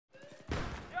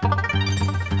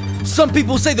Some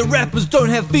people say that rappers don't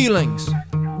have feelings.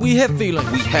 We have feelings.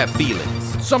 We have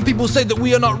feelings. Some people say that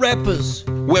we are not rappers.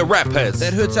 We're rappers.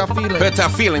 That hurts our feelings. Hurts our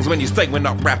feelings when you say we're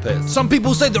not rappers. Some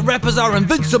people say that rappers are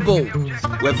invincible.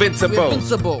 We're invincible. We're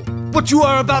invincible. What you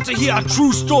are about to hear are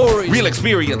true stories. Real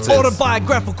experiences.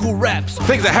 Autobiographical raps.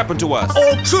 Things that happen to us.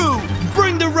 All true.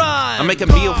 Bring the rhyme. I make a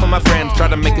meal for my friends, try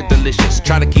to make it delicious,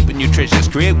 try to keep it nutritious,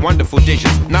 create wonderful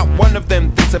dishes. Not one of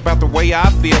them thinks about the way I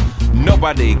feel.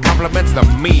 Nobody compliments the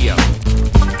meal.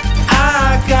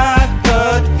 I got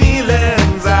hurt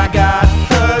feelings. I got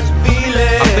hurt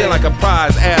feelings. I feel like a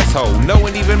prize asshole. No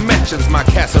one even mentions my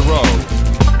casserole.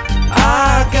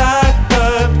 I got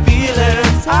hurt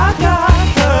feelings. I got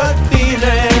hurt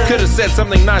feelings. You could have said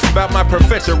something nice about my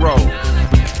professor role.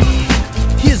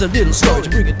 Here's a little story to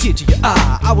bring a tear to your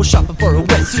eye. I was shopping for a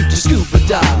wetsuit to scuba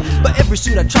dive, but every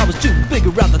suit I tried was too big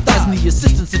around the thighs, and the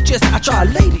assistant suggested I try a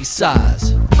lady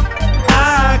size.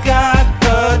 I got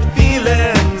hurt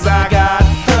feelings. I got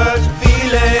hurt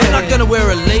feelings. I'm not gonna wear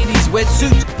a lady's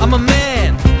wetsuit. I'm a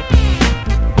man.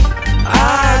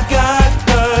 I got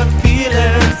hurt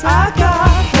feelings. I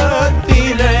got hurt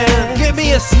feelings. Give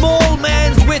me a small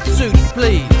man's wetsuit,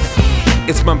 please.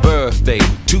 It's my birthday,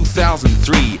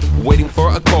 2003, waiting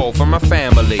for a call from my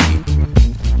family.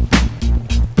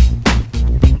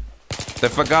 They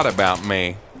forgot about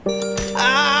me.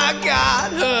 I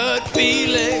got hurt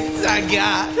feelings. I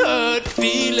got hurt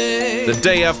feelings. The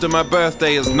day after my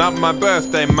birthday is not my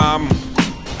birthday, Mom.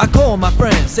 I call my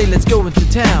friends, say let's go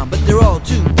into town, but they're all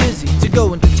too busy to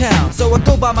go into town. So I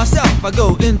go by myself, I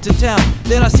go into town.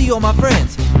 Then I see all my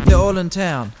friends, they're all in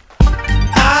town.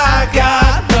 I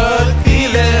got hurt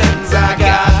feelings. I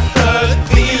got hurt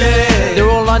feelings. They're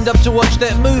all lined up to watch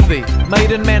that movie,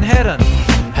 Made in Manhattan.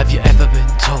 Have you ever been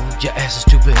told your ass is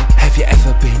too big? Have you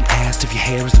ever been asked if your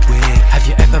hair is weird? Have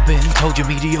you ever been told you're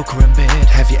mediocre in bed?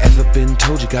 Have you ever been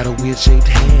told you got a weird shaped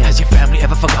hand? Has your family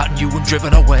ever forgotten you and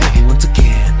driven away? Once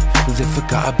again, they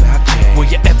forgot about Jay. Were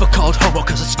you ever called homo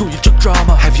cause at school you took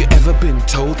drama? Have you ever been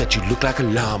told that you look like a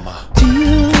llama?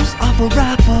 Tears of a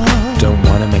rapper. Don't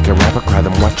wanna make a rapper cry,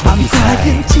 then watch what I'm you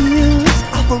crying say. tears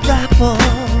of a rapper.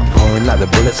 Pouring like the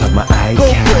bullets of my eye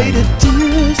Gold-plated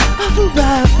tears of a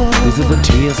rapper. These are the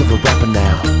tears of a rapper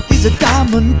now. These are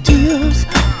diamond tears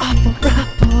of a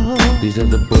rapper. These are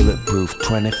the bulletproof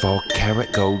 24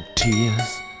 karat gold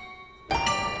tears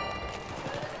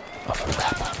of a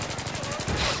rapper.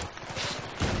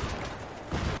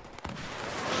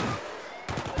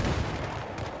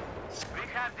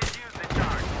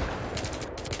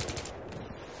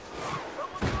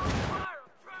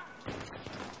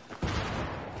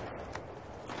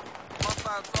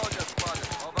 Soldier spotted,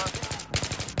 over.